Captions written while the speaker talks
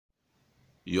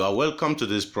You are welcome to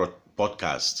this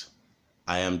podcast.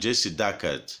 I am Jesse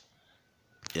Dackert,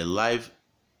 a life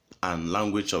and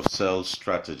language of sales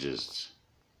strategist.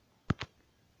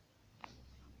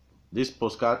 This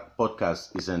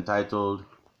podcast is entitled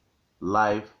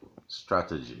Life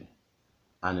Strategy,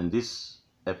 and in this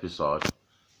episode,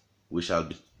 we shall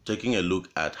be taking a look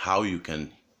at how you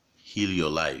can heal your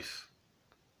life.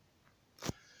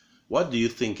 What do you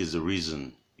think is the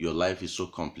reason your life is so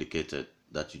complicated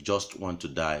that you just want to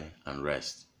die and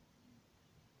rest?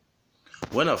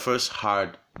 When I first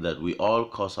heard that we all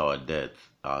cause our death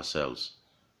ourselves,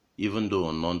 even though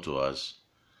unknown to us,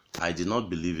 I did not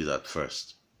believe it at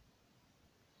first.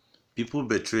 People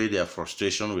betray their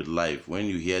frustration with life when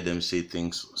you hear them say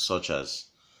things such as,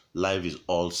 life is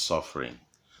all suffering,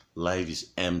 life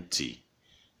is empty,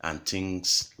 and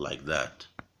things like that.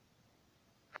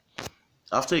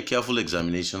 After a careful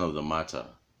examination of the matter,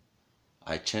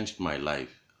 I changed my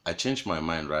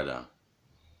mind rather.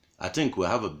 I think we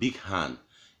have a big hand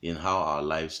in how our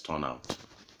lives turn out.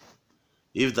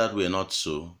 If that were not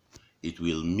so, it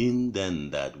will mean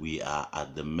then that we are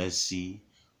at the mercy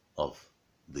of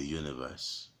the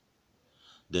universe.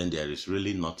 Then there is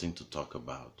really nothing to talk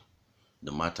about.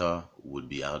 The matter would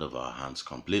be out of our hands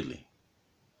completely.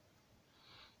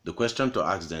 The question to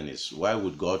ask then is, why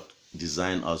would God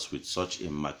design us with such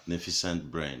a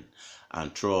magnificent brain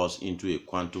and throw us into a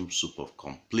quantum soup of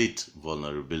complete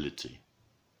vulnerability,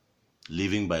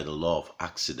 living by the law of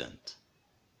accident?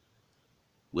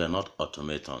 We are not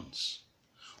automatons.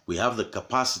 We have the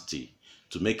capacity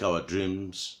to make our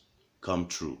dreams come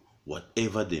true,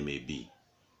 whatever they may be.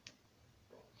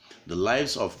 The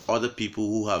lives of other people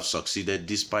who have succeeded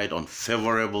despite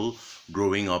unfavorable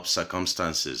growing up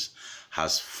circumstances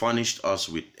has furnished us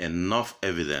with enough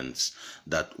evidence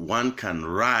that one can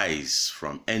rise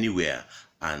from anywhere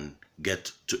and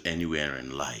get to anywhere in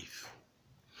life.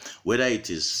 Whether it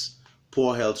is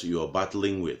poor health you are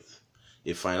battling with,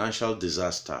 a financial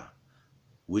disaster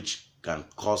which can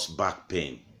cause back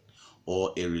pain,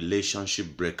 or a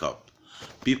relationship breakup,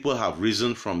 people have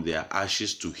risen from their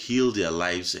ashes to heal their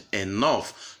lives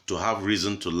enough to have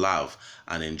reason to laugh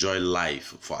and enjoy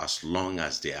life for as long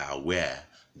as they are aware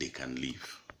they can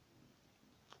live.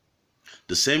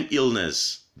 The same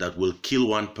illness that will kill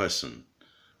one person,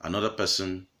 another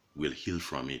person will heal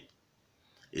from it.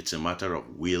 It's a matter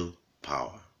of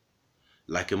willpower.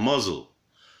 Like a muscle,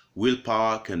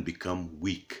 willpower can become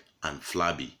weak and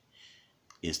flabby,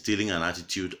 instilling an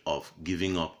attitude of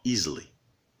giving up easily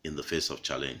in the face of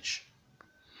challenge.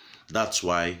 That's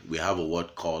why we have a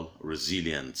word called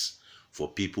resilience for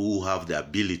people who have the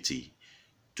ability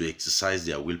to exercise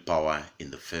their willpower in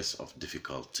the face of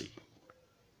difficulty.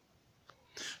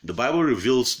 The Bible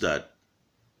reveals that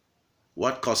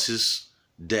what causes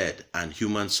death and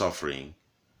human suffering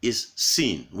is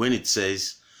sin when it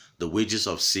says the wages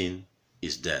of sin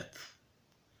is death.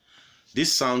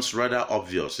 This sounds rather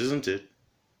obvious, isn't it?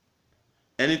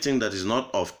 Anything that is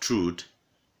not of truth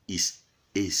is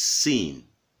a sin.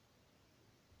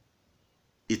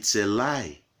 It's a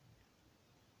lie,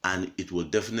 and it will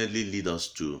definitely lead us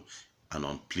to an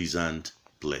unpleasant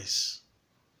place.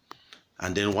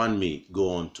 And then one may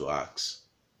go on to ask,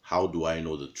 how do I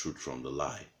know the truth from the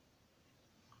lie?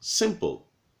 Simple.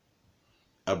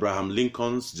 Abraham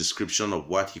Lincoln's description of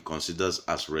what he considers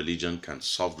as religion can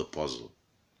solve the puzzle.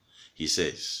 He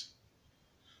says,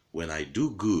 when I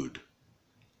do good,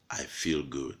 I feel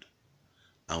good.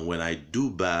 And when I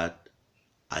do bad,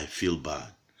 I feel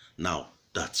bad. Now,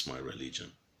 that's my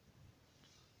religion.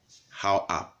 How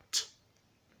apt.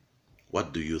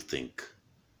 What do you think?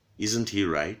 Isn't he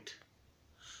right?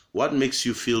 What makes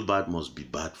you feel bad must be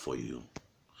bad for you.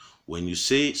 When you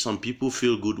say some people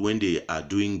feel good when they are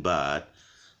doing bad,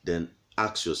 then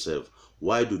ask yourself,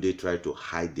 why do they try to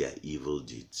hide their evil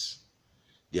deeds?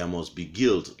 There must be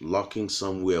guilt lurking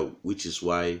somewhere, which is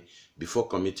why before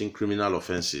committing criminal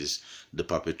offenses, the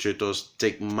perpetrators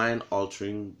take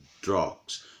mind-altering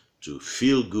drugs to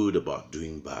feel good about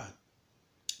doing bad.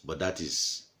 But that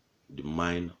is the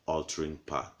mind-altering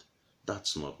part.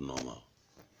 That's not normal.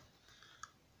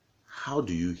 How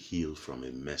do you heal from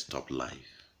a messed up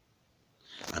life?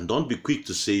 And don't be quick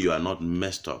to say you are not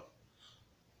messed up.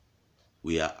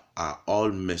 We are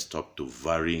all messed up to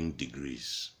varying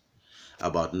degrees.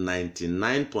 About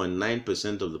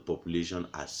 99.9% of the population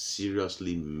are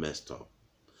seriously messed up.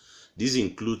 This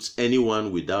includes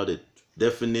anyone without a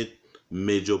definite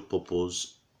major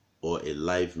purpose or a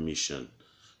life mission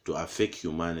to affect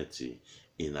humanity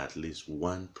in at least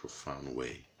one profound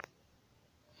way.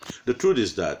 The truth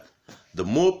is that the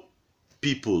more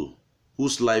people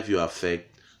whose life you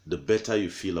affect, the better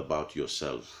you feel about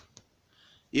yourself.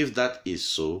 If that is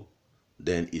so,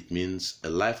 then it means a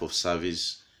life of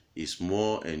service is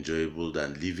more enjoyable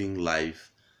than living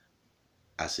life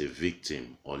as a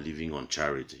victim or living on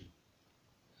charity.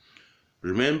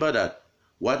 Remember that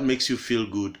what makes you feel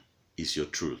good is your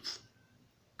truth.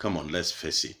 Come on, let's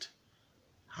face it.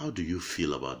 How do you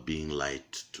feel about being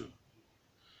lied to?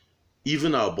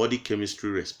 Even our body chemistry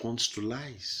responds to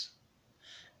lies.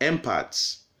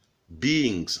 Empaths,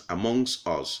 beings amongst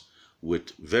us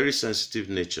with very sensitive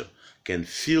nature, can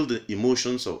feel the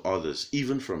emotions of others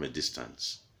even from a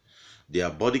distance. Their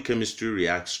body chemistry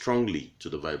reacts strongly to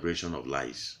the vibration of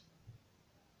lies.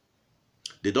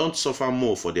 They don't suffer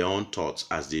more for their own thoughts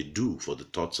as they do for the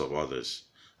thoughts of others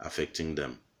affecting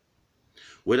them.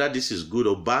 Whether this is good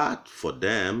or bad for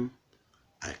them,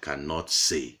 I cannot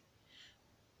say.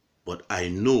 But I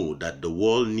know that the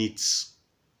world needs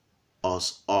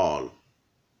us all.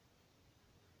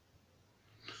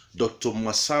 Dr.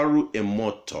 Masaru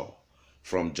Emoto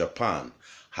from Japan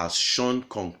has shown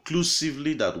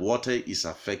conclusively that water is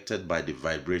affected by the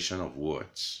vibration of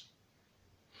words.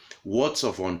 Words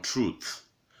of untruth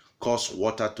cause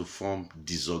water to form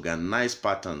disorganized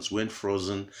patterns when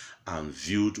frozen and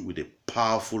viewed with a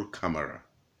powerful camera.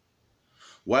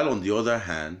 While on the other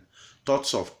hand,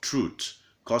 thoughts of truth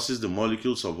causes the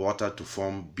molecules of water to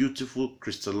form beautiful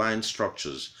crystalline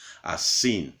structures as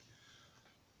seen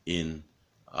in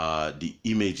the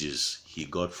images he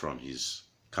got from his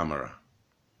camera.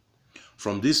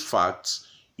 From these facts,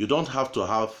 you don't have to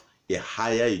have a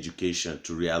higher education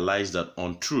to realize that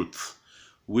untruth,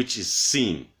 which is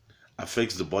seen,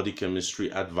 affects the body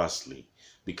chemistry adversely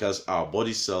because our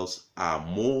body cells are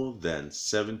more than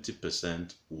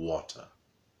 70% water.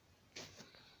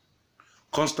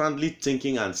 Constantly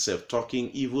thinking and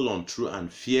self-talking evil, untrue,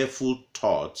 and fearful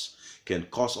thoughts can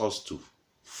cause us to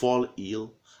fall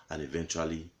ill and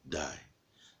eventually die.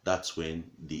 That's when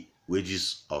the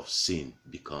wages of sin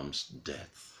becomes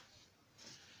death.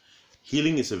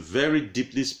 Healing is a very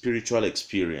deeply spiritual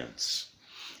experience.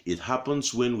 It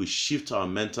happens when we shift our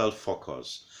mental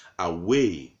focus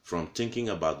away from thinking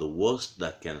about the worst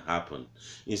that can happen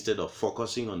instead of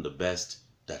focusing on the best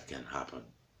that can happen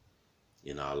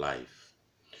in our life.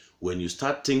 When you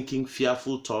start thinking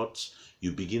fearful thoughts,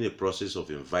 you begin a process of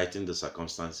inviting the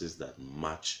circumstances that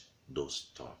match those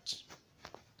thoughts.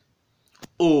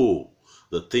 Oh,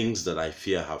 the things that I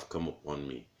fear have come upon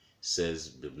me, says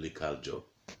biblical Job.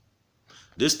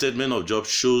 This statement of Job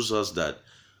shows us that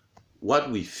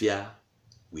what we fear,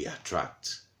 we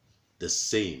attract, the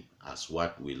same as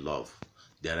what we love.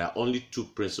 There are only two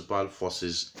principal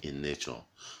forces in nature.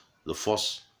 The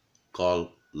force called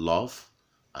love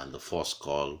and the force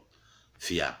called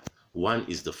fear. One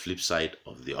is the flip side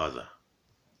of the other.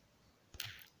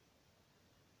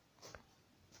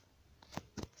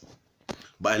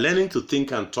 By learning to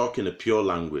think and talk in a pure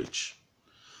language,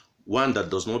 one that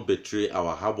does not betray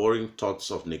our harboring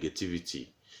thoughts of negativity,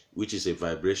 which is a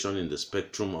vibration in the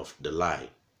spectrum of the lie,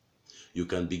 you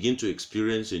can begin to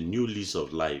experience a new lease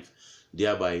of life.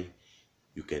 Thereby,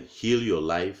 you can heal your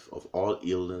life of all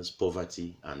illness,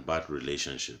 poverty, and bad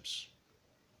relationships.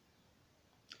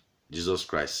 Jesus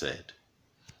Christ said,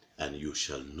 "And you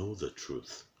shall know the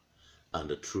truth, and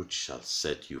the truth shall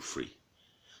set you free."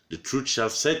 The truth shall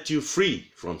set you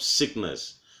free from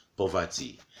sickness,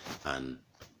 poverty, and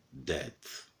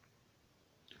death.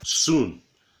 Soon,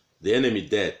 the enemy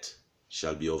death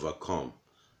shall be overcome,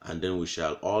 and then we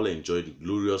shall all enjoy the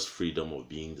glorious freedom of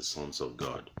being the sons of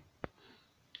God.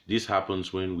 This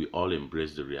happens when we all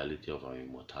embrace the reality of our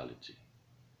immortality.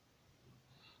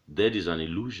 Death is an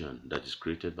illusion that is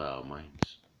created by our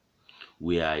minds.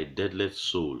 We are a deathless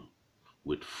soul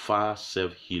with far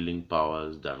self-healing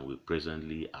powers than we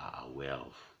presently are aware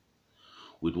of.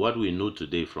 With what we know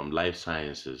today from life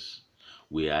sciences,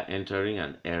 we are entering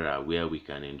an era where we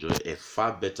can enjoy a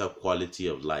far better quality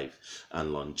of life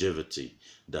and longevity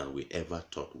than we ever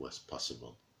thought was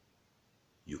possible.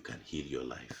 You can heal your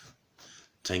life.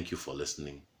 Thank you for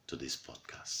listening to this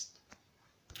podcast.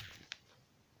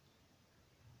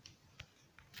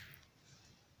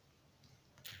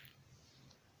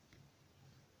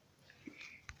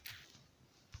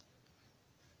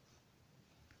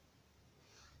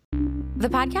 The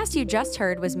podcast you just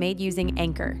heard was made using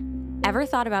Anchor. Ever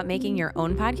thought about making your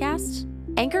own podcast?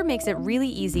 Anchor makes it really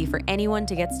easy for anyone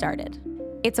to get started.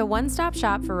 It's a one-stop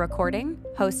shop for recording,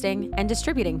 hosting, and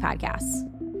distributing podcasts.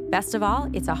 Best of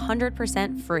all, it's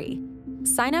 100% free.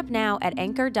 Sign up now at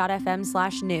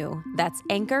anchor.fm/new. That's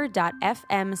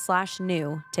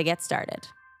anchor.fm/new to get started.